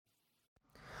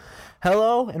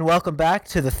Hello and welcome back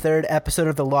to the third episode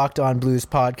of the Locked On Blues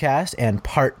podcast and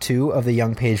part 2 of the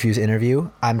Young Page Views interview.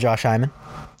 I'm Josh Hyman.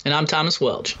 And I'm Thomas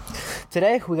Welch.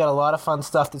 Today, we got a lot of fun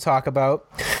stuff to talk about.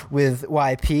 With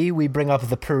YP, we bring up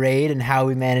the parade and how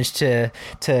we managed to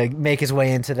make his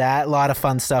way into that. A lot of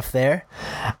fun stuff there.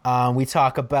 We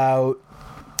talk about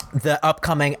the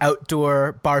upcoming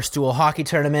outdoor barstool hockey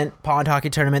tournament, pond hockey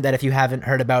tournament, that if you haven't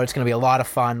heard about, it's going to be a lot of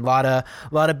fun. A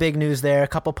lot of big news there. A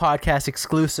couple podcast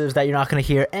exclusives that you're not going to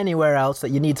hear anywhere else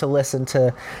that you need to listen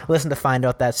to find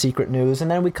out that secret news.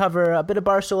 And then we cover a bit of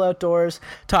Barstool Outdoors,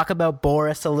 talk about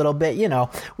Boris a little bit. You know,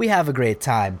 we have a great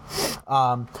time.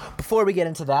 Before we get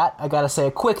into that, I got to say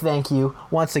a quick thank you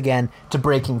once again to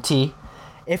Breaking Tea.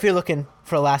 If you're looking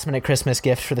for a last-minute Christmas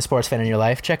gift for the sports fan in your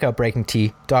life, check out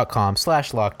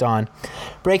BreakingTea.com/lockedon.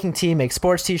 Breaking Tea makes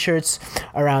sports t-shirts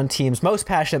around teams' most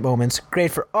passionate moments,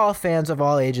 great for all fans of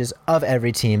all ages of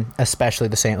every team, especially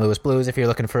the St. Louis Blues. If you're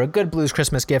looking for a good Blues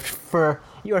Christmas gift for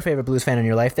your favorite Blues fan in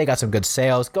your life, they got some good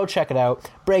sales. Go check it out,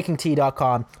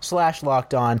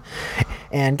 BreakingTea.com/lockedon,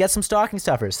 and get some stocking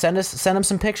stuffers. Send them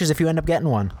some pictures if you end up getting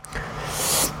one.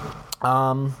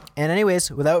 And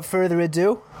anyways, without further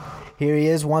ado, here he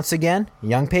is once again,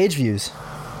 Young Page Views.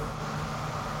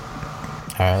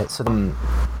 All right, so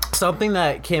something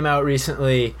that came out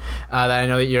recently that I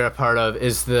know that you're a part of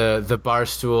is the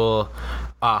Barstool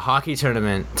hockey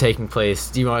tournament taking place.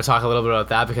 Do you want to talk a little bit about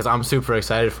that? Because I'm super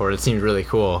excited for it. It seems really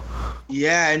cool.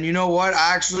 Yeah, and you know what?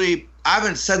 I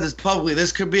haven't said this publicly.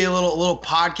 This could be a little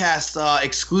podcast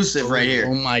exclusive right here.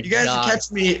 Oh my God. You guys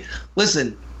catch me.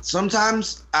 Listen.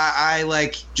 Sometimes I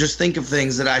like just think of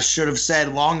things that I should have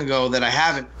said long ago that I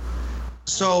haven't.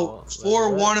 So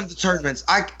for one of the tournaments,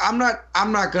 I'm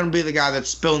not gonna be the guy that's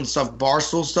spilling stuff,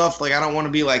 Barstool stuff. Like I don't want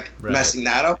to be like messing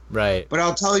that up. Right. But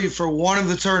I'll tell you, for one of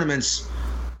the tournaments,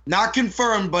 not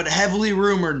confirmed but super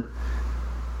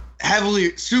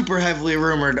heavily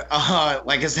rumored,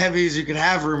 like as heavy as you could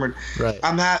have rumored. Right.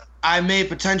 I may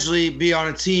potentially be on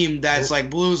a team that's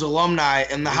like Blues alumni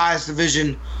in the highest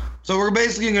division. So we're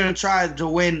basically going to try to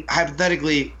win,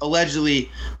 hypothetically,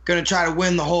 allegedly, going to try to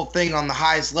win the whole thing on the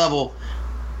highest level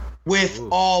with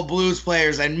all Blues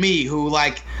players and me, who,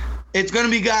 like, it's going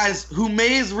to be guys who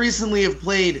may as recently have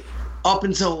played up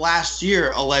until last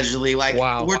year, allegedly. Like,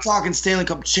 we're talking Stanley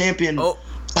Cup champion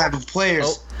type of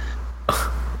players.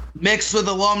 Mixed with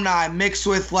alumni, mixed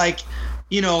with, like,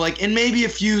 you know, like, and maybe a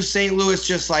few St. Louis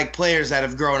just, like, players that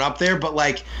have grown up there, but,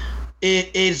 like,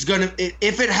 it is gonna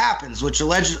if it happens, which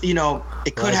allegedly, you know,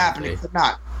 it could happen, it could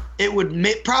not. It would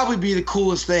probably be the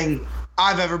coolest thing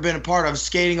I've ever been a part of,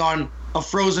 skating on a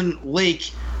frozen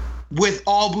lake with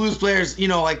all Blues players, you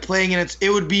know, like playing in it. It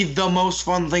would be the most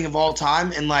fun thing of all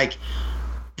time, and like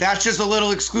that's just a little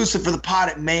exclusive for the pod.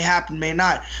 It may happen, may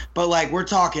not, but like we're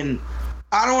talking.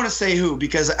 I don't want to say who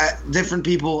because different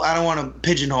people. I don't want to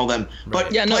pigeonhole them,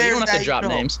 but yeah, no, you don't have to drop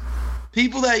names.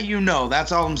 People that you know,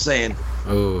 that's all I'm saying.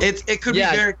 Ooh. It could be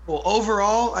very cool.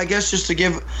 Overall, I guess just to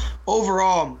give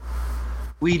overall,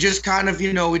 we just kind of,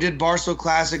 you know, we did Barstool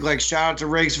Classic, like shout out to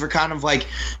Riggs for kind of like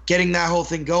getting that whole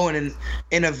thing going, and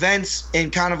in events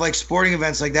and kind of like sporting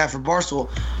events like that for Barstool,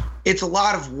 it's a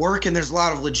lot of work and there's a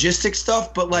lot of logistic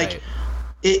stuff, but like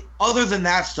other than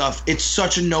that stuff, it's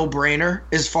such a no-brainer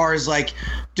as far as like,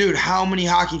 dude, how many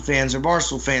hockey fans are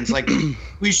Barstool fans? Like,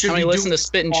 we should be listen to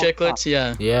Spittin' Chicklets,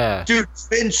 yeah. Dude,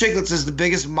 Spittin' Chicklets is the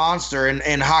biggest monster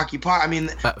in hockey. I mean,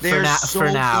 they're so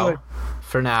good.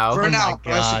 For now.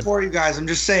 I support you guys. I'm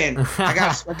just saying, I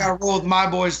gotta roll with my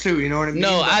boys too. You know what I mean?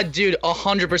 No, dude,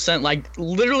 100%. Like,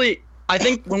 literally. I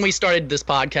think when we started this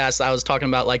podcast, I was talking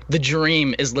about, like, the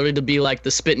dream is literally to be, like,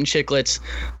 the Spittin' Chicklets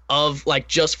of, like,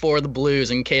 just for the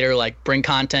Blues and cater, like, bring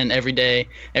content every day,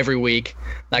 every week,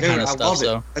 that kind of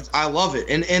stuff. I love it.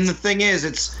 And the thing is,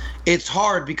 it's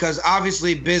hard because,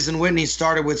 obviously, Biz and Whitney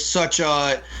started with such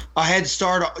a head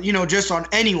start, you know, just on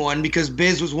anyone, because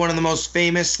Biz was one of the most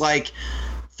famous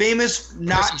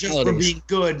not just for being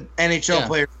good NHL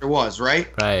players there was, right?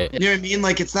 Right. You know what I mean?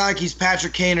 Like, it's not like he's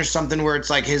Patrick Kane or something where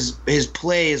it's like his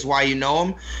play is why you know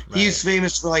him. Right. He's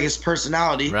famous for, like, his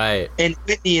personality. Right. And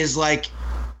Whitney is, like,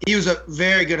 he was a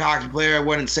very good hockey player. I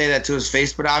wouldn't say that to his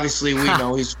face, but obviously we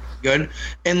know he's good.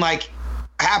 And, like,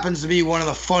 happens to be one of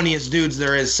the funniest dudes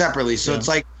there is separately. So it's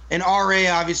like, and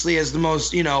RA obviously has the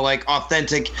most, you know, like,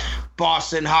 authentic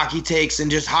Boston hockey takes and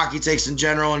just hockey takes in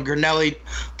general, and Grinelli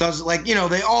does, like, you know,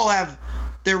 they all have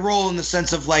their role in the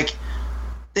sense of, like,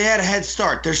 they had a head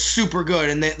start. They're super good,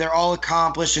 and they're all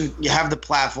accomplished, and you have the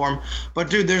platform.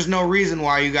 But, dude, there's no reason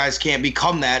why you guys can't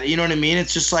become that. You know what I mean?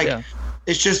 It's just, like,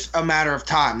 it's just a matter of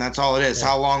time. That's all it is.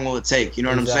 How long will it take? You know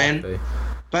what I'm saying?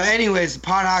 But anyways, the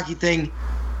pond hockey thing,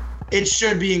 it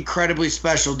should be incredibly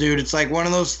special, dude. It's like one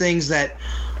of those things that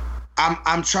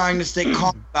I'm trying to stay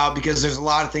calm about because there's a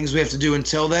lot of things we have to do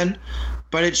until then.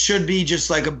 But it should be just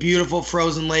like a beautiful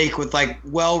frozen lake with like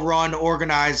well-run,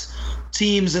 organized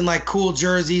teams and like cool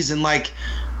jerseys, and like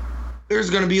there's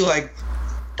gonna be like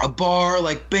a bar,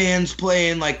 like bands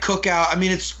playing, like cookout. I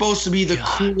mean, it's supposed to be the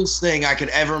coolest thing I could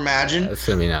ever imagine. It's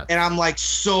gonna be nuts. And I'm like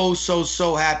so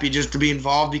happy just to be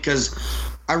involved because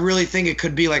I really think it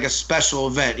could be like a special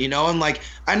event, you know? And like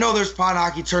I know there's pond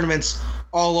hockey tournaments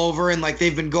all over and like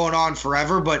they've been going on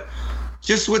forever, but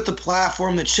just with the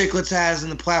platform that Chicklets has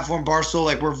and the platform Barstool,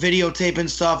 like we're videotaping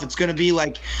stuff. It's gonna be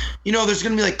like, you know, there's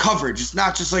gonna be like coverage. It's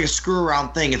not just like a screw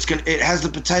around thing. It has the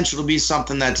potential to be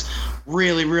something that's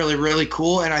really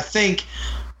cool. And I think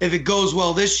if it goes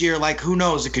well this year, like who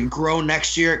knows, it could grow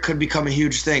next year. It could become a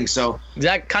huge thing. So is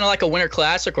that kind of like a Winter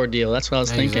Classic ordeal? That's what I was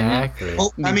thinking. Exactly.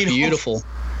 well, I mean, beautiful.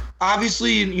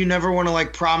 Obviously, you never want to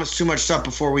like promise too much stuff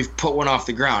before we've put one off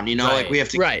the ground. You know, Right. like we have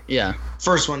to Right. Yeah.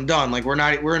 first one done. Like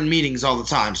we're in meetings all the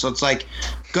time, so it's like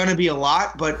gonna be a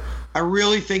lot. But I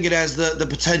really think it has the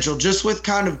potential. Just with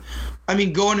kind of, I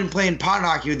mean, going and playing pond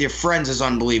hockey with your friends is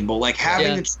unbelievable. Like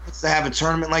having the chance to have a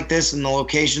tournament like this and the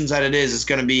locations that it is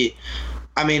gonna be.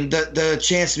 I mean, the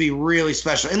chance to be really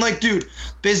special. And like, dude,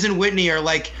 Biz and Whitney are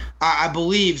like, I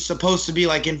believe, supposed to be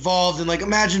like involved. And like,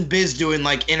 imagine Biz doing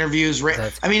like interviews.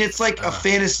 I mean, it's like a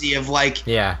fantasy of like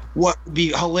what would be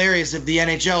hilarious if the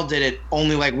NHL did it.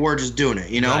 Only like we're just doing it,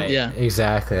 you know? Right. Yeah.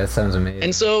 Exactly. That sounds amazing.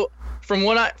 And so from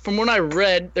what I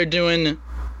read, they're doing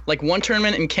like one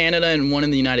tournament in Canada and one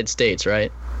in the United States,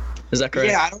 right? Is that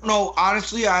correct? Yeah, I don't know.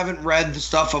 Honestly, I haven't read the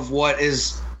stuff of what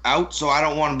is out, so I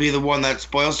don't want to be the one that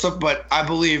spoils stuff, but I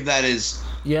believe that is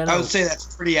I would say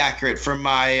that's pretty accurate from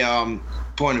my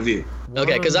point of view.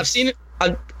 Okay, because I've seen it.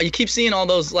 You keep seeing all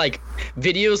those like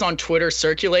videos on Twitter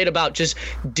circulate about just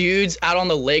dudes out on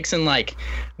the lakes in like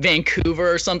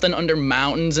Vancouver or something under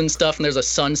mountains and stuff, and there's a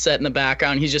sunset in the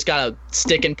background. He's just got a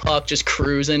stick and puck just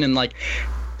cruising, and like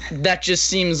that just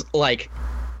seems like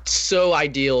so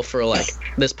ideal for like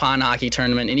this pond hockey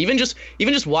tournament. And even just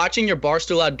watching your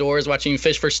Barstool Outdoors, watching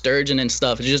Fish for Sturgeon and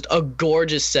stuff, it's just a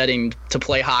gorgeous setting to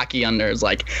play hockey under. It's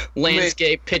like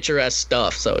landscape, picturesque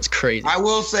stuff, so it's crazy. I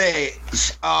will say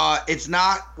it's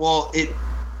not, well, it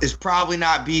is probably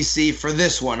not BC for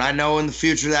this one. I know in the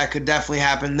future that could definitely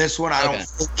happen. This one I don't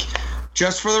think,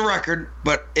 just for the record,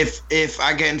 but if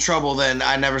I get in trouble, then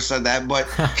I never said that. But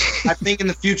I think in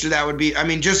the future that would be, I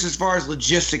mean, just as far as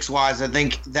logistics wise, I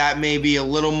think that may be a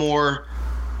little more,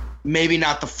 maybe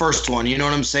not the first one, you know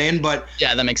what I'm saying? But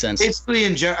yeah, that makes sense. Basically,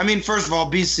 I mean, first of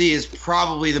all, BC is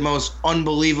probably the most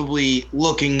unbelievably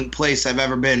looking place I've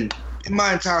ever been in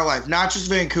my entire life. Not just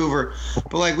Vancouver,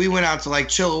 but like we went out to like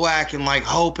Chilliwack and like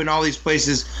Hope and all these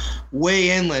places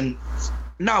way inland.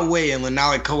 Not way inland, not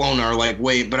like Kelowna or like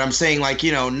way, but I'm saying like,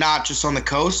 you know, not just on the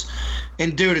coast.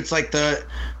 And dude, it's like the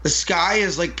sky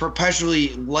is like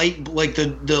perpetually light, like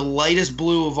the lightest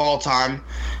blue of all time.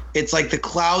 It's like the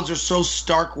clouds are so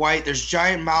stark white. There's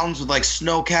giant mountains with like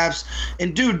snow caps.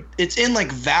 And dude, it's in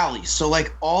like valleys. So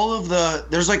like all of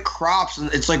there's like crops,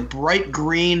 and it's like bright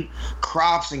green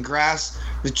crops and grass.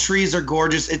 The trees are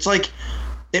gorgeous. It's like,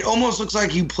 it almost looks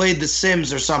like you played The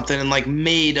Sims or something and like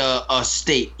made a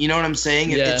state. You know what I'm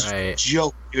saying? It's a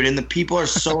joke, dude. And the people are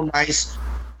so nice.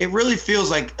 It really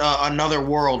feels like another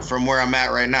world from where I'm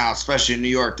at right now, especially in New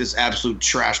York, this absolute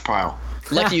trash pile.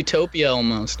 Like Utopia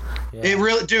almost. Yeah. It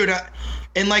really, dude.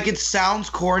 And like it sounds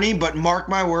corny, but mark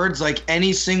my words, like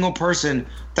any single person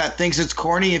that thinks it's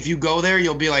corny, if you go there,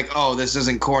 you'll be like, oh, this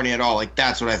isn't corny at all. Like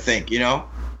that's what I think, you know?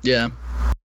 Yeah.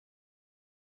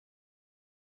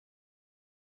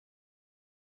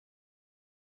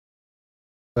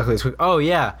 Oh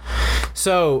yeah,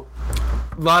 so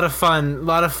a lot of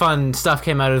fun stuff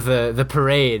came out of the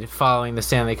parade following the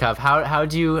Stanley Cup.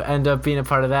 How'd you end up being a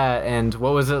part of that, and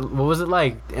what was it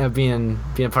like being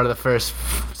a part of the first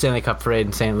Stanley Cup parade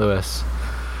in St. Louis?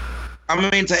 I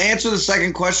mean, to answer the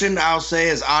second question, I'll say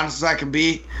as honest as I can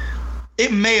be,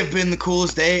 it may have been the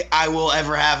coolest day I will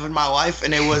ever have in my life,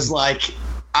 and it was like,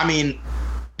 I mean,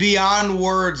 beyond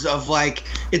words of like,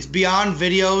 it's beyond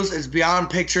videos, it's beyond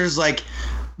pictures, like.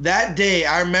 That day,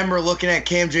 I remember looking at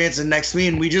Cam Jansen next to me,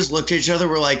 and we just looked at each other.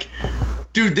 We're like,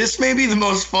 dude, this may be the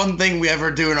most fun thing we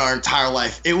ever do in our entire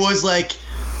life. It was like,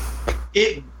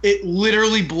 it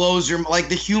literally blows your, like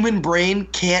the human brain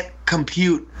can't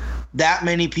compute that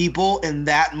many people and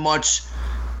that much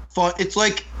fun. It's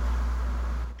like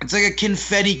a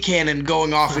confetti cannon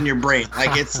going off in your brain.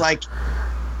 Like, it's like,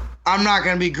 I'm not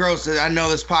going to be gross. I know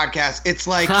this podcast. It's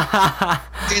like,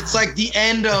 it's like the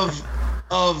end of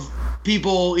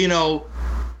people, you know,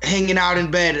 hanging out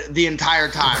in bed the entire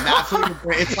time. That's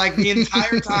what it's like the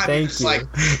entire time. Thank it's you. like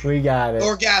We got it.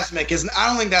 orgasmic. I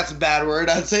don't think that's a bad word.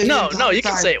 I'd say No, the entire you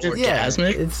can time say just-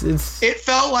 orgasmic. It's It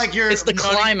felt like you're It's the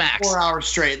nutting climax. 4 hours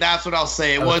straight. That's what I'll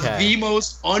say. It was Okay. the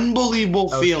most unbelievable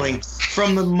feeling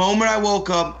from the moment I woke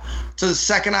up to the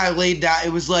second I laid down.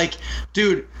 It was like,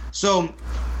 dude. So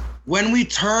when we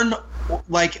turned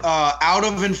out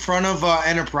of in front of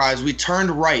Enterprise, we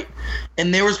turned right,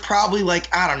 and there was probably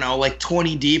like, I don't know, like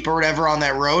 20 deep or whatever on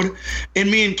that road, and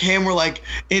me and Cam were like,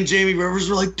 and Jamie Rivers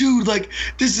were like, dude, like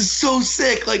this is so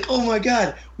sick, like oh my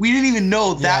god, we didn't even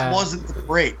know that wasn't the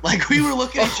break. Like we were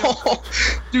looking at each other,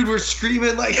 dude, we're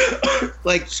screaming like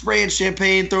like spraying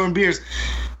champagne, throwing beers,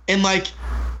 and like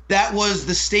that was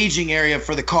the staging area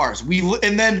for the cars.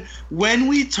 And then when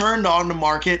we turned on the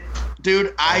market,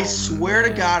 dude, I swear to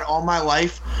God, all my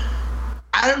life,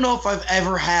 I don't know if I've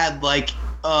ever had like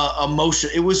emotion.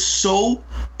 It was so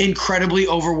incredibly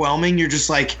overwhelming. You're just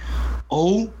like,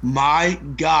 oh my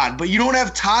God, but you don't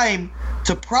have time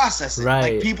to process it.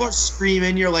 Right. Like people are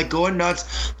screaming, you're like going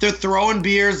nuts. They're throwing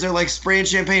beers, they're like spraying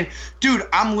champagne. Dude,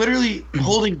 I'm literally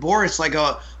holding Boris like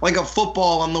a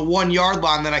football on the 1 yard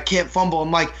line that I can't fumble.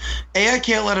 I'm like, A, I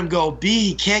can't let him go. B,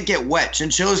 he can't get wet.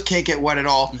 Chinchillas can't get wet at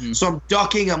all. Mm-hmm. So I'm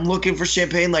ducking, I'm looking for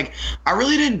champagne. Like I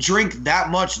really didn't drink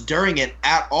that much during it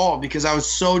at all because I was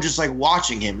so just like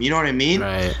watching him. You know what I mean?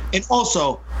 right. And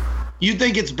also, you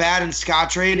think it's bad in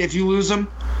Scottrade if you lose him?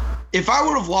 If I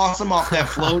would have lost him off that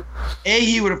float, A,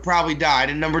 he would have probably died.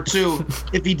 And number two,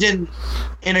 if he didn't,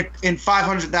 in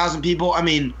 500,000 people, I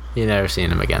mean, You never seen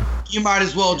him again. you might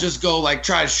as well just go like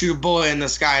try to shoot a bullet in the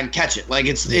sky and catch it. Like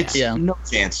it's Yeah. no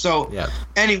chance. So, Yeah.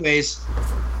 anyways,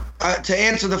 to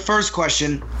answer the first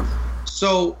question,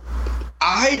 so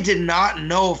I did not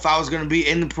know if I was going to be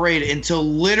in the parade until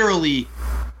literally,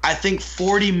 I think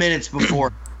 40 minutes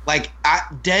before. Like,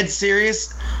 dead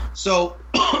serious. So.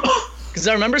 Because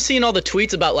I remember seeing all the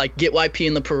tweets about like get YP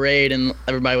in the parade, and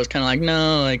everybody was kind of like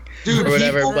no, like Dude, or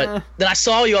whatever. people- But then I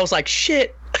saw you, I was like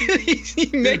shit, he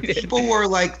made it. People were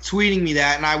like tweeting me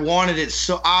that, and I wanted it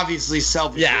so obviously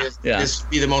selfishly. Yeah. This would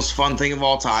be the most fun thing of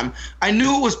all time. I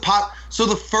knew it was pop. So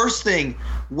the first thing,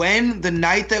 when the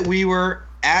night that we were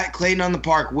at Clayton on the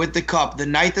Park with the cup, the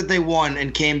night that they won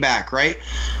and came back, right?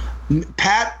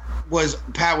 Pat was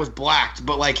blacked,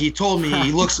 but like he told me,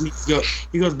 he looks at me,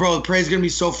 he goes, bro, the parade's gonna be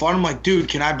so fun. I'm like, dude,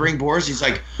 can I bring Boris? He's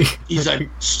like,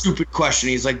 stupid question.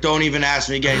 He's like, don't even ask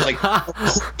me again. He's like, of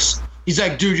course. He's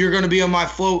like, dude, you're gonna be on my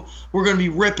float. We're gonna be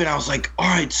ripping. I was like, all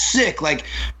right, sick. Like,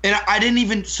 and I didn't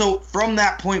even. So from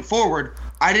that point forward,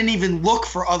 I didn't even look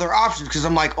for other options because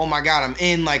I'm like, oh my god, I'm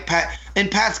in. Like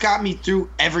Pat's got me through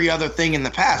every other thing in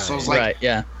the past. So I was like, Right,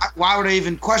 yeah. why would I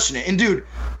even question it? And dude,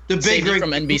 the big Saved it rig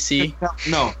from NBC.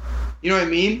 No, you know what I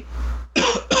mean.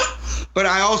 But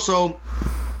I also,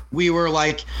 we were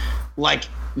like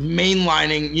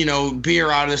mainlining,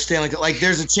 beer out of the Stanley Cup. Like,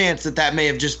 there's a chance that may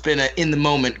have just been a in the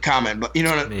moment comment, but you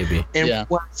know what I mean? Maybe. And Yeah.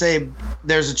 when I say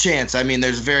there's a chance, I mean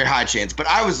there's a very high chance. But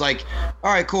I was like,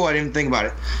 all right, cool. I didn't even think about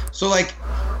it. So like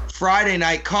Friday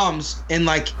night comes and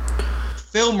like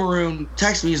Phil Maroon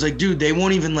texts me. He's like, dude, they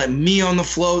won't even let me on the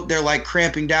float. They're like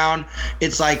cramping down.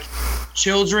 It's like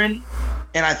children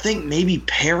and I think maybe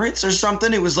parents or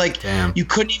something. It was like, Damn. you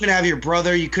couldn't even have your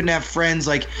brother. You couldn't have friends.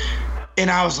 Like, and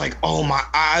I was like, oh my,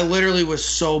 I literally was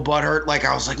so butthurt. Like,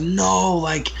 I was like, no,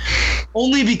 like,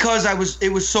 only because it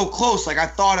was so close. Like, I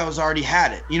thought I was already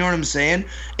had it. You know what I'm saying?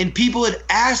 And people had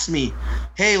asked me,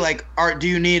 hey, like, do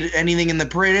you need anything in the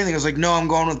parade? Anything? I was like, no, I'm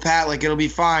going with Pat. Like, it'll be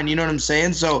fine. You know what I'm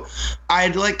saying? So I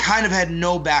had like kind of had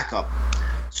no backup.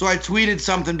 So I tweeted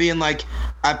something being like,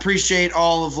 I appreciate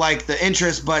all of like the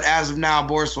interest, but as of now,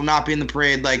 Boris will not be in the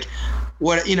parade. Like,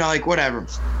 what, like whatever.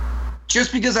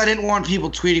 Just because I didn't want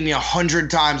people tweeting me 100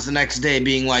 times the next day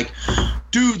being like,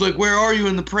 dude, like, where are you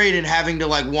in the parade? And having to,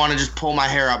 like, want to just pull my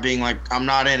hair out being like, I'm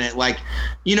not in it. Like,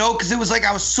 because it was like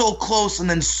I was so close and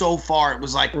then so far. It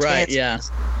was like, Right, yeah.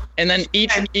 And then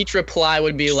each reply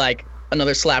would be like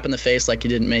another slap in the face, like you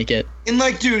didn't make it. And,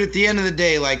 like, dude, at the end of the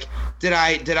day, like, did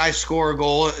I score a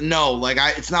goal? No. Like,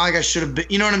 it's not like I should have been.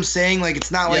 You know what I'm saying? Like,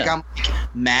 it's not like I'm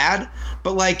like, mad.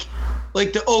 But, like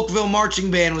the Oakville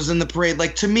Marching Band was in the parade.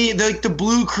 Like, to me, the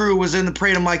Blue Crew was in the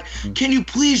parade. I'm like, can you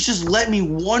please just let me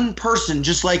one person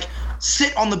just, like,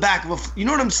 sit on the back of you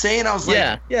know what I'm saying? I was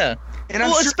like... Yeah. And well,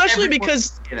 I'm sure especially everyone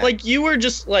because, did that. like, you were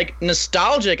just, like,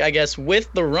 nostalgic, I guess,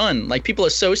 with the run. Like, people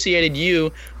associated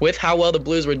you with how well the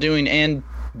Blues were doing and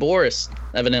Boris,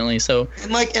 evidently. So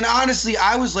And honestly,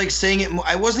 I was like saying it.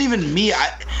 It wasn't even me.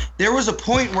 There was a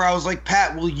point where I was like,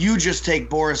 Pat, will you just take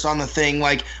Boris on the thing?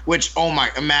 Like, which, oh my,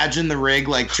 imagine the rig,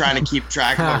 like trying to keep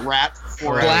track of a rat.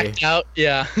 Right. blacked out.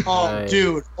 Yeah. Oh, Right.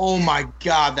 dude. Oh my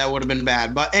God, that would have been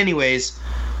bad. But anyways,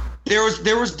 there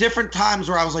was different times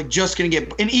where I was like, just gonna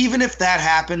get. And even if that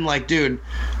happened, like, dude,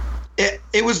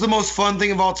 it was the most fun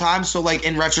thing of all time. So like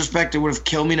in retrospect, it would have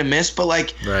killed me to miss. But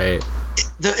like, Right.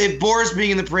 if Boris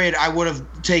being in the parade, I would have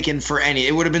taken for any.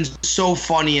 It would have been so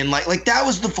funny and like that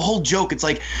was the whole joke. It's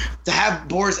like to have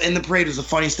Boris in the parade was the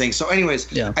funniest thing. So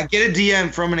anyways, Yeah. I get a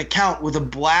DM from an account with a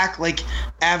black like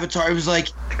avatar. It was like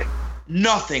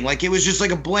nothing. Like it was just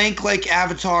like a blank like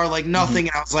avatar, like nothing.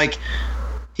 And I was like,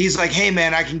 he's like, hey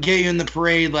man, I can get you in the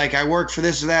parade. Like I work for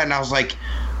this or that. And I was like,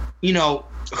 you know,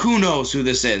 who knows who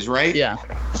this is, right? Yeah.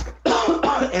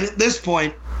 And at this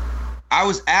point, I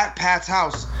was at Pat's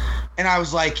house, and I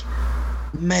was like,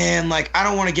 man, like, I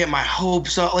don't want to get my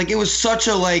hopes up. Like, it was such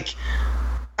a, like,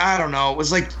 I don't know. It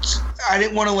was like, I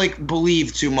didn't want to, like,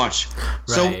 believe too much.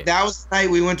 So Right. that was the night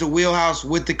we went to Wheelhouse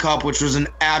with the Cup, which was an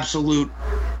absolute,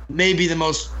 maybe the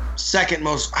most, second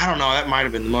most, I don't know, that might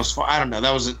have been the most fun. I don't know.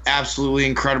 That was an absolutely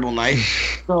incredible night.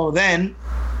 So then,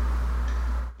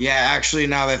 yeah, actually,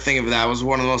 now that I think of it, that was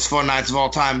one of the most fun nights of all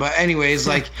time. But anyways,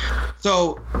 like,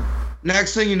 so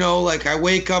next thing you know, like, I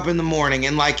wake up in the morning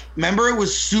and, like, remember it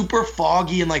was super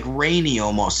foggy and, like, rainy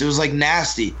almost. It was, like,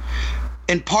 nasty.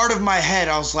 And part of my head,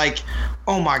 I was like,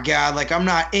 oh, my God, like, I'm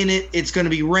not in it. It's going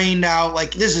to be rained out.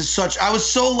 Like, this is such – I was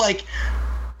so, like –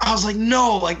 I was like,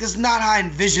 no, like, this is not how I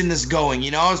envisioned this going,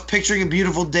 you know? I was picturing a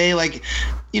beautiful day. Like,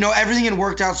 you know, everything had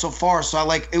worked out so far. So,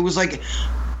 it was, like –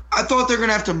 I thought they were going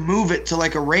to have to move it to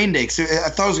like a rain day. So I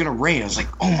thought it was going to rain. I was like,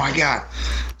 oh my God.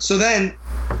 So then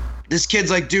this kid's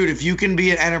like, dude, if you can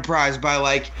be at Enterprise by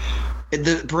like,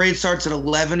 the parade starts at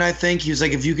 11, I think. He was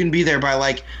like, if you can be there by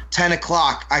like 10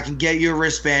 o'clock, I can get you a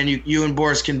wristband. You and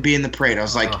Boris can be in the parade. I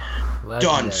was like, done.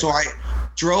 Legendary. So I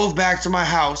drove back to my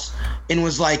house and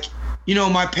was like, you know,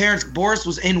 my parents, Boris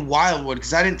was in Wildwood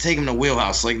because I didn't take him to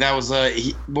Wheelhouse. Like that was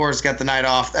Boris got the night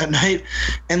off that night.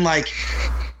 And like,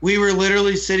 we were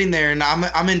literally sitting there, and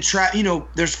I'm in trap. You know,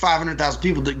 there's 500,000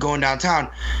 people going downtown,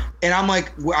 and I'm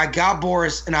like, I got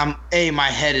Boris, and my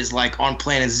head is like on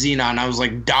planet Xenon. I was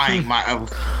like dying. I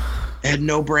had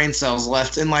no brain cells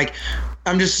left, and like,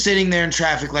 I'm just sitting there in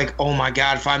traffic, like, oh my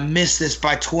God, if I miss this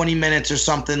by 20 minutes or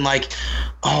something, like,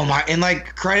 oh my, and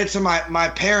like, credit to my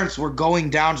parents were going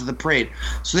down to the parade,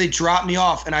 so they dropped me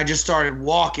off, and I just started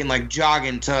walking, like,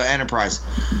 jogging to Enterprise.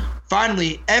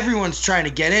 Finally, everyone's trying to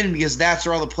get in because that's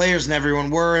where all the players and everyone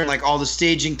were, and like all the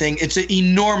staging thing. It's an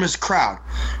enormous crowd,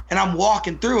 and I'm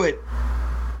walking through it.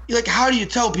 Like, how do you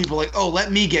tell people like, oh,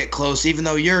 let me get close, even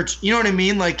though you know what I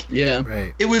mean? Like, Yeah.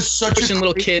 Right. it was such Pushing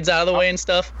little kids out of the way and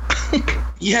stuff.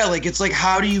 Yeah, like it's like,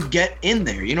 how do you get in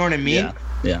there? You know what I mean? Yeah.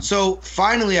 Yeah. So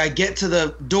finally, I get to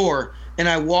the door and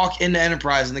I walk into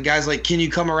Enterprise, and the guy's like, "Can you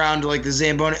come around to like the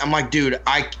Zamboni?" I'm like, "Dude,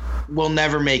 I will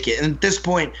never make it." And at this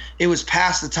point, it was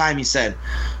past the time he said.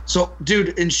 So,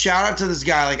 dude, and shout out to this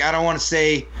guy. Like, I don't want to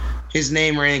say his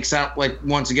name or anything, 'cause I, like,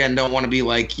 once again, don't want to be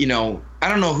like, you know, I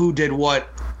don't know who did what.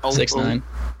 6ix9ine.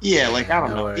 Yeah, like, I don't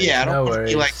No know. worries, Yeah, I don't no want to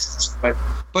be like, worries.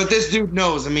 but this dude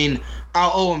knows. I mean,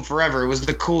 I'll owe him forever. It was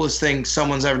the coolest thing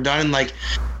someone's ever done. And like,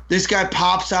 this guy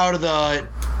pops out of the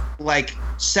like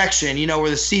section, you know, where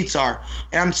the seats are,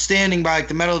 and I'm standing by like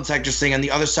the metal detector thing on the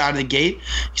other side of the gate.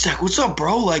 He's like, "What's up,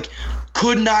 bro?" Like,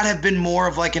 could not have been more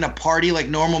of like in a party, like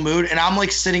normal mood. And I'm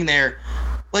like sitting there,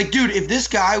 like, dude, if this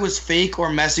guy was fake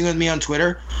or messing with me on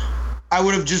Twitter, I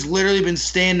would have just literally been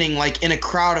standing like in a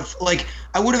crowd of like,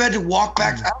 I would have had to walk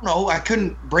back. I don't know. I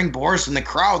couldn't bring Boris in the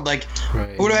crowd. Like,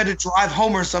 Right. I would have had to drive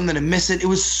home or something to miss it. It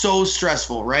was so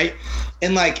stressful, right?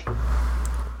 And like,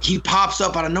 he pops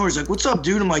up out of nowhere. He's like, "What's up,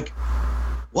 dude?" I'm like,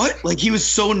 "What?" Like, he was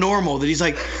so normal that he's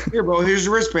like, "Here, bro, here's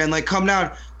your wristband. Like, come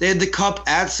down." They had the cup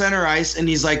at center ice, and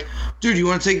he's like, "Dude, you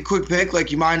want to take a quick pic?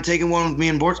 Like, you mind taking one with me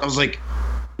and Boris?" I was like,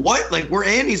 "What? Like, we're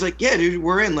in?" He's like, "Yeah, dude,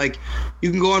 we're in. Like, you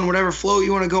can go on whatever float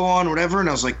you want to go on, whatever." And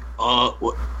I was like,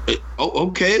 what? Oh,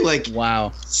 okay. Like,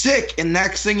 Wow. sick. And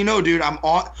next thing you know, dude,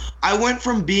 I went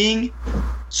from being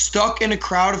stuck in a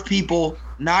crowd of people,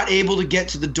 not able to get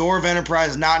to the door of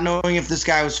Enterprise, not knowing if this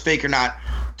guy was fake or not,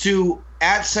 to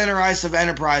at center ice of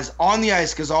Enterprise on the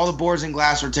ice because all the boards and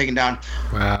glass were taken down,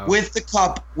 Wow. with the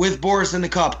cup, with Boris in the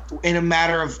cup, in a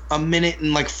matter of a minute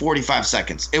and like 45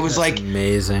 seconds. It was That's like,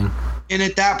 amazing. and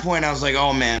at that point, I was like,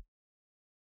 oh man.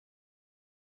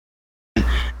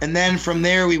 And then from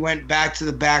there, we went back to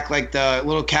the back, like the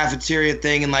little cafeteria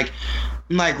thing, and like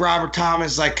Robert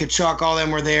Thomas, like Kachuk, all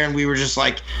them were there, and we were just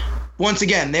like once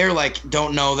again, they're like,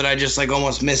 don't know that I just like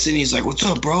almost missed it. And he's like, what's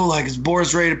up, bro? Like, is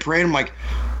Boris ready to parade? I'm like,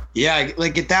 yeah.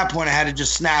 Like at that point, I had to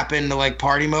just snap into like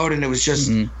party mode, and it was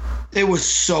just, it was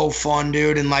so fun,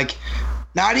 dude. And like,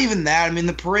 not even that. I mean,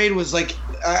 the parade was like,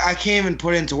 I can't even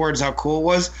put into words how cool it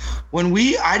was.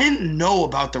 I didn't know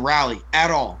about the rally at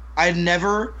all.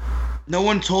 No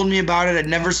one told me about it. I'd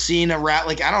never seen a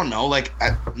like, I don't know, like,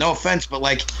 no offense, but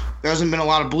like, there hasn't been a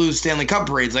lot of Blues Stanley Cup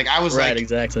parades. Like, I was right, like,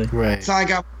 exactly. Right. it's not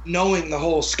like I'm knowing the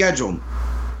whole schedule.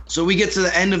 So we get to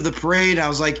the end of the parade. I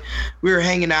was like, we were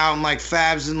hanging out, and like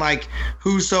Fabs and like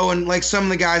Huso and like some of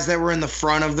the guys that were in the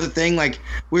front of the thing, like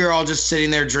we were all just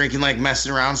sitting there drinking, like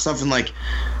messing around and stuff. And like,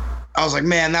 I was like,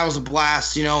 man, that was a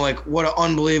blast, you know, like what an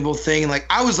unbelievable thing. And like,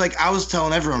 I was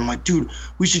telling everyone, I'm like, dude,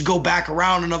 we should go back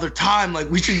around another time. Like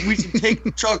we should take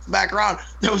the trucks back around.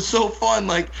 That was so fun.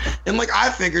 Like, and like, I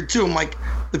figured too, I'm like,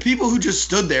 the people who just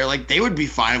stood there, like they would be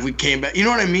fine if we came back. You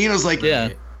know what I mean? I was like, Yeah.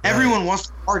 Everyone wants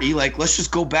to party. Like, let's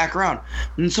just go back around.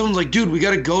 And someone's like, dude, we got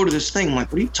to go to this thing. I'm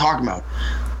like, what are you talking about?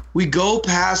 We go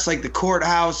past, like, the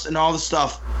courthouse and all the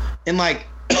stuff. And, like,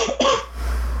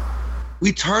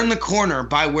 we turn the corner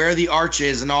by where the arch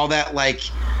is and all that, like,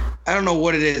 I don't know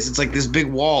what it is. It's, like, this big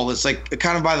wall. It's, like,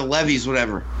 kind of by the levees,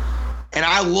 whatever. And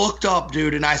I looked up,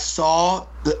 dude, and I saw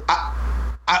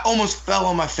I almost fell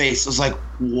on my face. I was like,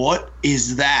 what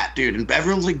is that, dude? And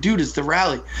everyone's like, dude, it's the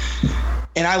rally.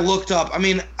 And I looked up. I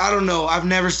mean, I don't know. I've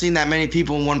never seen that many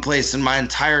people in one place in my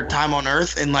entire time on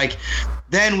Earth. And, like,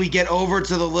 then we get over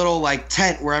to the little, like,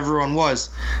 tent where everyone was.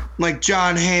 Like,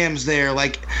 John Hamm's there.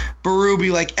 Like,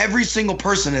 Berube. Like, every single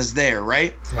person is there,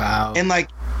 right? Wow. And, like,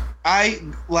 I,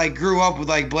 like, grew up with,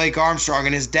 like, Blake Armstrong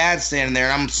and his dad standing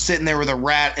there. And I'm sitting there with a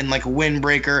rat and, like, a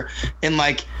windbreaker. And,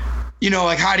 like, you know,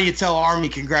 like, how do you tell Army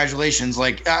congratulations?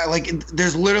 Like,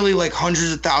 there's literally, like,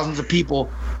 hundreds of thousands of people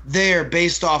there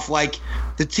based off, like,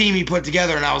 the team he put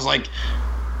together. And I was like,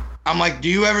 I'm like, do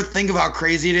you ever think of how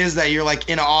crazy it is that you're, like,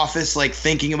 in an office, like,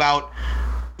 thinking about,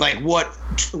 like, what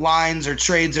lines or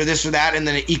trades or this or that, and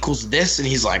then it equals this? And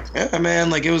he's like, yeah, man,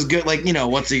 like, it was good. Like, you know,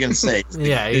 what's he gonna say?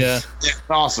 Yeah.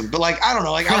 Awesome. But, like, I don't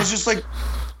know. Like, I was just, like,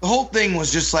 the whole thing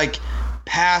was just, like,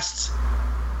 past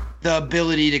the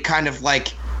ability to kind of,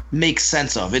 like, make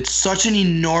sense of. It's such an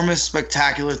enormous,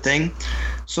 spectacular thing.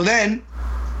 So then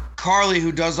Carly,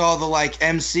 who does all the, like,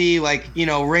 MC, like, you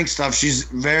know, rink stuff, she's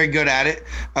very good at it.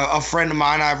 A friend of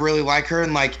mine, I really like her,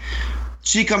 and, like,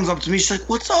 she comes up to me, she's like,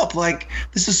 what's up? Like,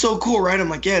 this is so cool, right? I'm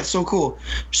like, yeah, it's so cool.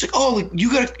 She's like, oh, like,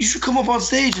 you should come up on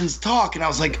stage and talk. And I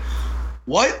was like,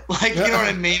 what? Like, you know what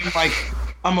I mean? Like,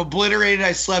 I'm obliterated.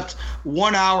 I slept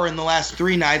 1 hour in the last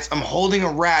 3 nights. I'm holding a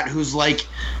rat who's, like,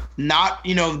 not,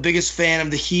 you know, the biggest fan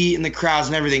of the heat and the crowds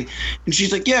and everything. And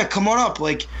she's like, yeah, come on up.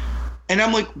 Like, and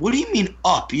I'm like, what do you mean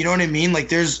up? You know what I mean? Like,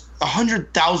 there's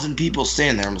 100,000 people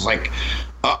standing there. I was like,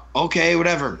 okay,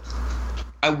 whatever.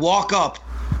 I walk up,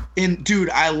 and, dude,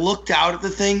 I looked out at the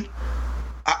thing.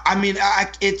 I mean,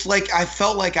 it's like I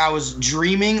felt like I was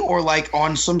dreaming or, like,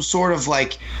 on some sort of,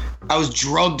 like, I was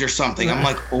drugged or something. I'm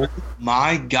like, oh,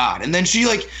 my God. And then she's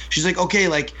like, okay,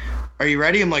 like, are you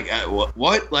ready? I'm like,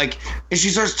 what? Like, and she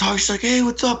starts talking. She's like, hey,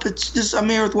 what's up? It's just, I'm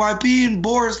here with YP and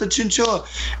Boris the Chinchilla.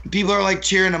 And people are, like,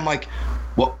 cheering. I'm like,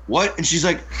 what? And she's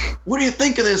like, what do you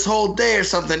think of this whole day or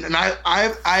something? And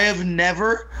I have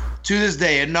never, to this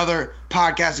day, another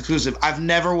podcast exclusive, I've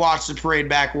never watched the parade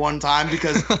back one time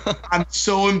because I'm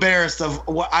so embarrassed of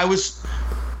what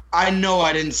I know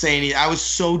I didn't say anything. I was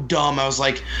so dumb. I was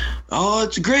like, oh,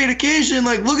 it's a great occasion.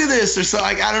 Like, look at this. Or so,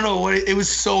 like, I don't know what it was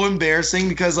so embarrassing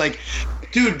because, like,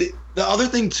 dude, the other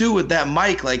thing too with that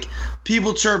mic, like,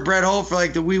 people chirp Brett Holt for,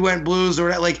 like, the We Went Blues or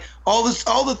whatever, like, all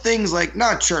the things, like,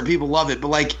 not chirp, people love it, but,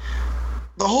 like,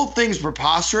 the whole thing's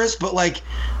preposterous, but, like,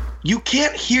 you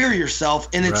can't hear yourself,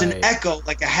 and it's an echo,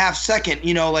 like, a half second,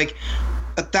 you know, like,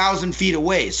 1,000 feet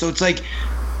away. So it's like,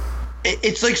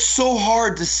 it's like so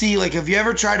hard to see. Like, have you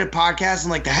ever tried a podcast and,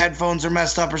 like, the headphones are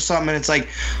messed up or something, and it's like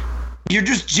you're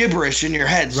just gibberish in your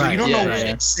head, so you don't know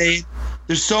what to say.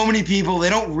 There's so many people,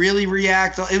 they don't really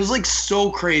react. It was, like,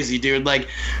 so crazy, dude. Like,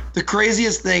 the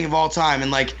craziest thing of all time. And,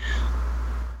 like,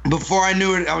 before I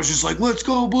knew it, I was just like, let's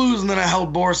go Blues. And then I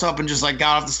held Boris up and just, like,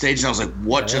 got off the stage, and I was like,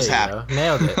 what just happened?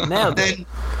 Nailed it. Then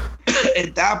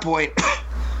at that point,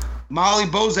 Molly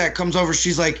Bozak comes over.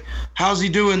 She's like, how's he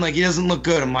doing? Like, he doesn't look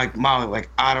good. I'm like, Molly, like,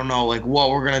 I don't know, like, what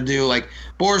we're going to do. Like,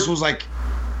 Boris was like,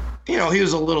 you know, he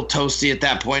was a little toasty at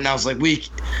that point. And I was like,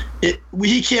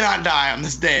 we cannot die on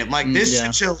this day. I'm like, this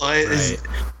chinchilla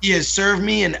he has served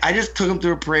me. And I just took him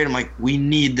through a parade. I'm like, we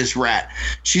need this rat.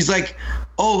 She's like,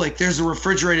 oh, like, there's a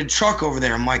refrigerated truck over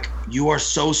there. I'm like, you are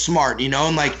so smart, you know?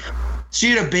 And, like,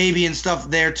 she had a baby and stuff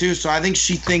there too, so I think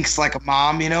she thinks like a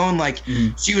mom, you know, and like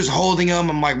she was holding him.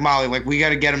 I'm like, Molly, like we got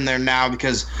to get him there now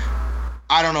because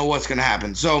I don't know what's gonna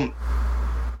happen. So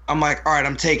I'm like, all right,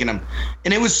 I'm taking him,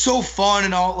 and it was so fun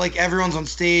and all, like everyone's on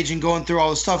stage and going through all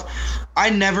this stuff. I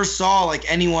never saw like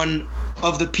anyone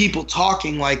of the people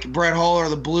talking like Brett Hull or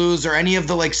the Blues or any of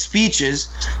the like speeches,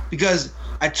 because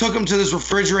I took him to this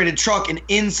refrigerated truck, and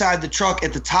inside the truck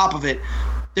at the top of it,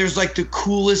 there's like the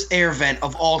coolest air vent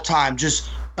of all time, just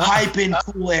piping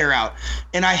cool air out.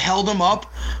 And I held him up.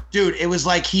 Dude, it was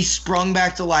like he sprung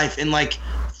back to life in like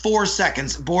 4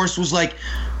 seconds. Boris was like,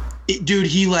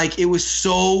 it was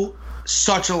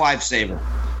such a lifesaver.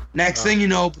 Next thing you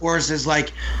know, Boris is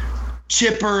like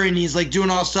chipper and he's like doing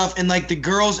all this stuff. And like the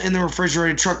girls in the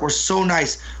refrigerated truck were so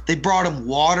nice. They brought him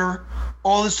water,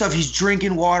 all this stuff. He's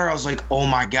drinking water. I was like, oh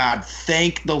my God,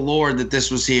 thank the Lord that this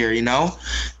was here, you know?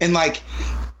 And like,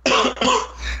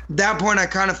 that point I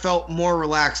kind of felt more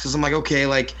relaxed because I'm like, okay,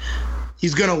 like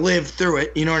he's gonna live through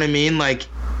it, you know what I mean? Like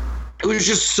it was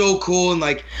just so cool. And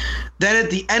like then at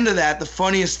the end of that, the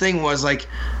funniest thing was like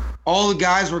all the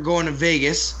guys were going to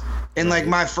Vegas, and like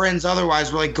my friends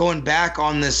otherwise were like going back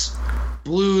on this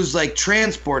Blues like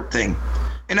transport thing.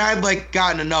 And I'd like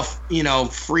gotten enough, you know,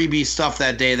 freebie stuff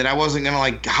that day that I wasn't gonna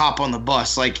like hop on the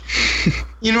bus. Like,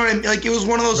 you know what I mean? Like it was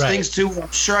one of those things too. I'm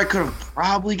sure I could have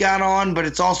probably got on, but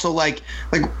it's also like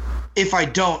if I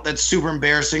don't, that's super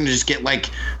embarrassing to just get like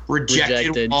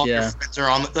rejected while your friends are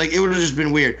on. Like it would have just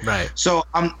been weird. Right. So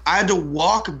I had to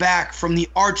walk back from the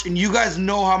arch, and you guys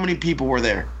know how many people were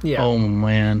there. Yeah. Oh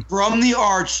man. From the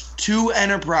arch to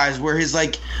Enterprise, where his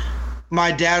like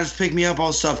my dad was picking me up, all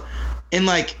this stuff, and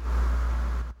like.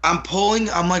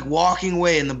 I'm like walking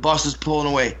away, and the bus is pulling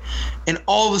away. And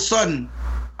all of a sudden,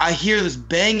 I hear this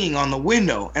banging on the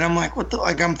window. And I'm like, what the,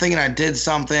 like, I'm thinking I did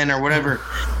something or whatever.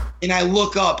 And I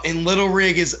look up, and Little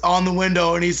Rig is on the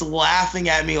window, and he's laughing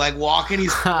at me, like walking.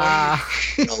 He's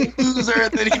pointing, loser.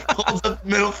 And then he pulls up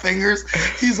middle fingers.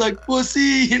 He's like,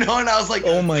 pussy, you know? And I was like,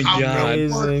 oh my God.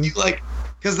 Amazing. Like,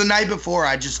 because the night before,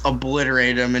 I just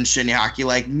obliterated him in shinny hockey,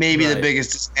 like maybe the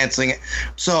biggest distancing.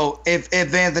 So if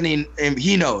Anthony,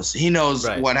 he knows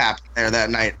what happened there that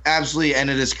night. Absolutely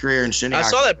ended his career in shinny hockey. I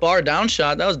saw that bar down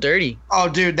shot. That was dirty. Oh,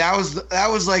 dude, that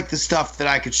was like the stuff that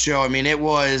I could show. I mean, it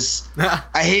was.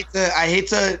 I hate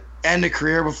to end a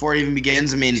career before it even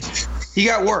begins. I mean, he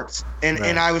got worked, and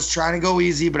I was trying to go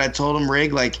easy, but I told him,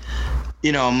 Rig, like.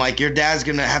 You know, I'm like, your dad's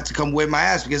gonna have to come whip my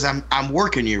ass because I'm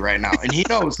working you right now, and he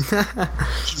knows.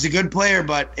 He's a good player,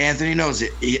 but Anthony knows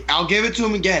it. I'll give it to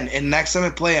him again, and next time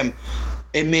I play him,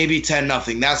 it may be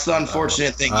 10-0. That's the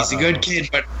unfortunate thing. He's a good kid,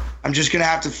 but I'm just gonna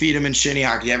have to feed him in shinny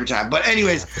hockey every time. But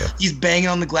anyways, he's banging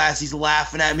on the glass. He's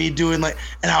laughing at me, doing like,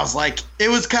 and I was like, it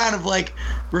was kind of like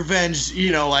revenge,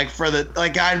 you know, like for the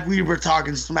like we were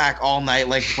talking smack all night,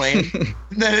 like playing.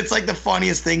 And then it's like the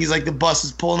funniest thing. He's like, the bus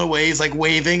is pulling away. He's like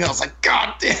waving. I was like,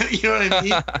 God damn, you know what I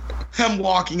mean? I'm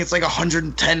walking. It's like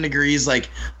 110 degrees. Like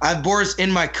I have Boris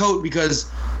in my coat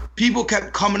because people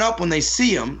kept coming up when they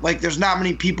see him. Like there's not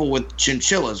many people with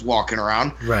chinchillas walking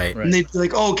around. Right. And they'd be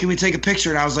like, oh, can we take a picture?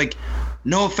 And I was like,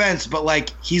 no offense, but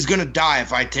like he's gonna die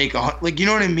if I take like, you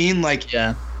know what I mean? Like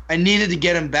I needed to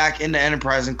get him back into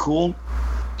Enterprise and cool.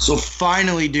 So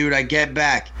finally, dude, I get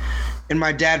back, and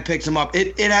my dad picks him up.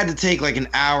 It had to take like an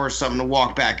hour or something to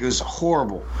walk back. It was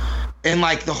horrible. And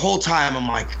like the whole time I'm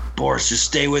like, Boris, just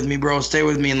stay with me, bro. Stay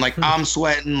with me. And like I'm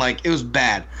sweating. Like it was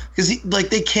bad. Because like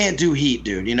they can't do heat,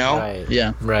 dude, you know? Right.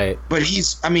 Yeah. Right. But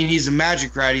he's a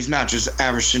magic rat. He's not just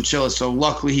average chinchilla. So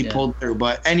luckily he pulled through.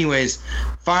 But anyways,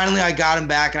 finally I got him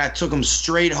back, and I took him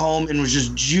straight home and was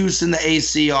just juicing the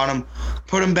AC on him.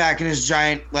 Put him back in his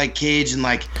giant like cage, and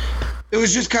like it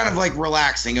was just kind of like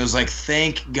relaxing. It was like,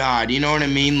 thank God. You know what I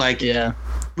mean? Like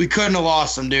we couldn't have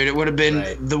lost him, dude. It would have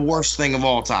been the worst thing of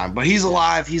all time. But he's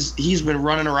alive. He's been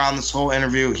running around this whole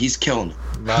interview. He's killing it.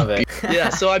 Love it.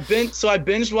 So I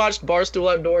binge watched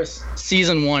Barstool Outdoors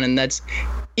season 1, and that's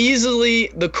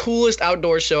easily the coolest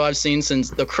outdoor show I've seen since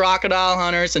The Crocodile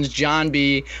Hunter, since John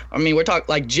B. I mean, we're talking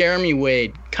like Jeremy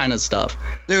Wade kind of stuff.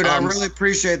 Dude, I really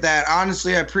appreciate that.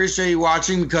 Honestly, I appreciate you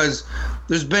watching because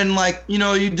there's been like, you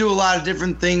know, you do a lot of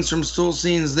different things from stool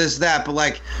scenes, this, that, but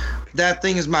like that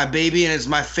thing is my baby, and it's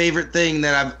my favorite thing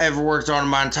that I've ever worked on in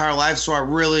my entire life. So I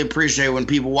really appreciate when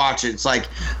people watch it. It's like,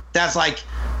 that's like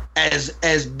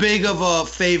as big of a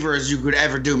favor as you could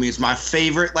ever do me. It's my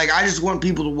favorite. Like, I just want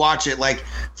people to watch it. Like,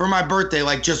 for my birthday,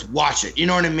 like, just watch it. You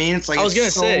know what I mean? It's like, I was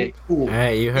gonna say, cool.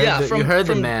 Hey, you heard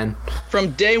the man.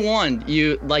 From day one,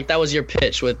 you like that was your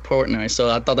pitch with Portnoy, so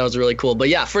I thought that was really cool. But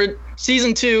yeah, for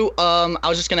season 2, I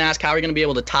was just gonna ask how are you gonna be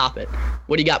able to top it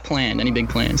What do you got planned? Any big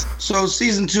plans? So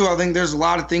season 2, I think there's a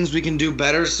lot of things we can do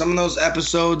better. Some of those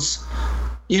episodes,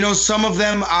 some of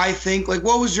them I think, like,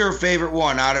 what was your favorite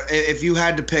one if you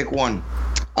had to pick one?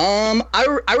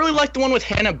 I really liked the one with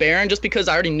Hannah Barron just because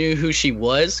I already knew who she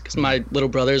was because my little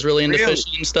brother is really into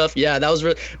fishing and stuff. Yeah, that was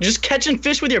really just catching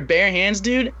fish with your bare hands,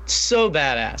 dude. So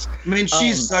badass. I mean,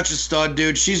 she's such a stud,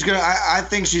 dude. I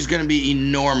think she's gonna be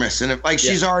enormous, and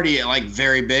she's already like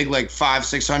very big, like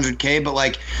 500-600K, but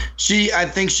like I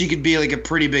think she could be like a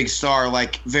pretty big star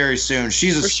like very soon.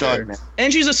 She's a stud, man.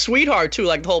 And she's a sweetheart too.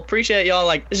 Like the whole appreciate y'all,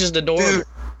 like it's just adorable.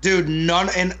 Dude,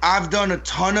 and I've done a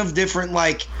ton of different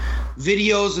like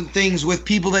videos and things with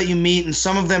people that you meet, and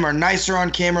some of them are nicer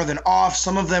on camera than off.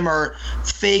 Some of them are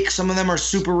fake. Some of them are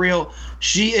super real.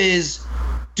 She is,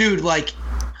 dude, like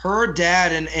her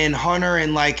dad and Hunter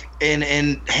and like and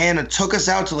Hannah took us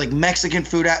out to like Mexican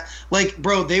food like,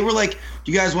 bro, they were like,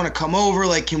 do you guys want to come over?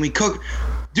 Like, can we cook?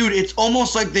 Dude, it's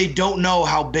almost like they don't know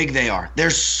how big they are.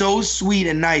 They're so sweet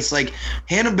and nice. Like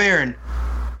Hannah Barron,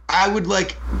 I would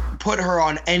like put her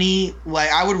on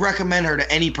I would recommend her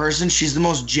to any person. She's the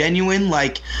most genuine,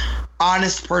 like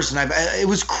honest person it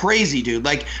was crazy, dude.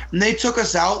 Like, and they took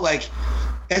us out, like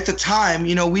at the time,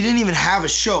 we didn't even have a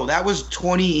show. That was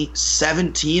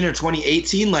 2017 or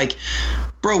 2018. Like,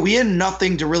 bro, we had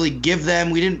nothing to really give them.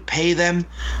 We didn't pay them.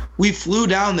 We flew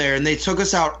down there and they took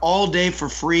us out all day for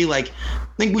free. Like,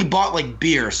 I think we bought like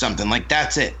beer or something. Like,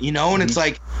 that's it, and it's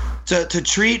like, to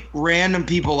treat random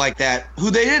people like that,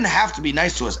 who they didn't have to be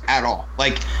nice to us at all.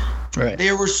 Like, right.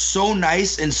 They were so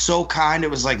nice and so kind. It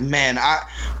was like, man,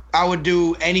 I would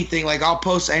do anything. Like, I'll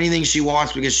post anything she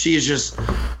wants because she has just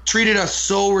treated us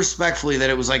so respectfully that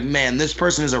it was like, man, this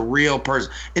person is a real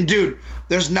person. And dude,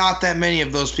 there's not that many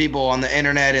of those people on the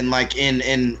internet and like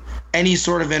in any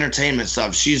sort of entertainment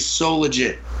stuff. She's so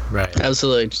legit. Right.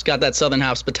 Absolutely. Just got that Southern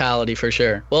hospitality for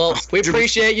sure. Well, we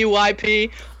appreciate you, YP.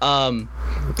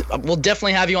 We'll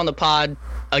definitely have you on the pod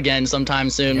again sometime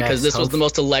soon because this was the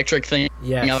most electric thing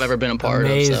I've ever been a part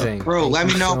of. So. Bro, let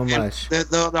me know. So much.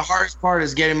 The hardest part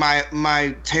is getting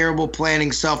my terrible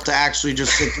planning self to actually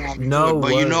just sit down and do it.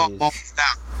 But I'm almost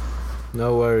down.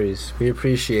 No worries. We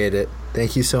appreciate it.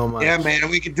 Thank you so much. Yeah, man.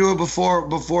 And we could do it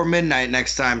before midnight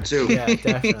next time, too. Yeah,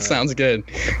 definitely. Sounds good.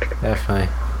 Definitely.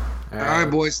 All right,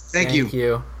 boys. Thank you. Thank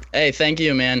you. Hey, thank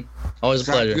you, man. Always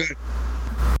a pleasure. Good.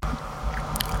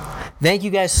 Thank you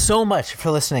guys so much for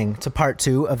listening to part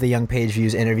 2 of the Young Page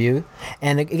Views interview.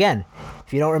 And again,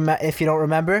 if you don't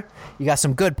remember, you got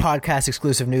some good podcast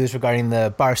exclusive news regarding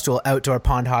the Barstool Outdoor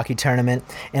Pond Hockey Tournament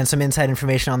and some inside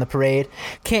information on the parade.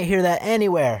 Can't hear that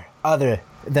anywhere other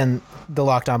than the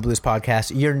Locked On Blues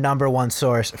podcast, your number one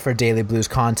source for daily Blues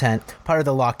content, part of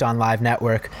the Locked On Live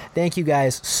network. Thank you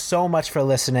guys so much for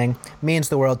listening. Means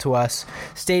the world to us.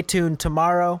 Stay tuned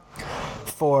tomorrow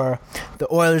for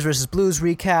the Oilers versus Blues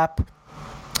recap,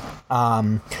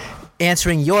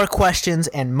 answering your questions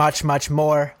and much, much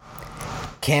more.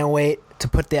 Can't wait to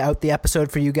put out the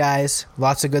episode for you guys.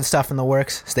 Lots of good stuff in the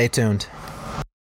works. Stay tuned.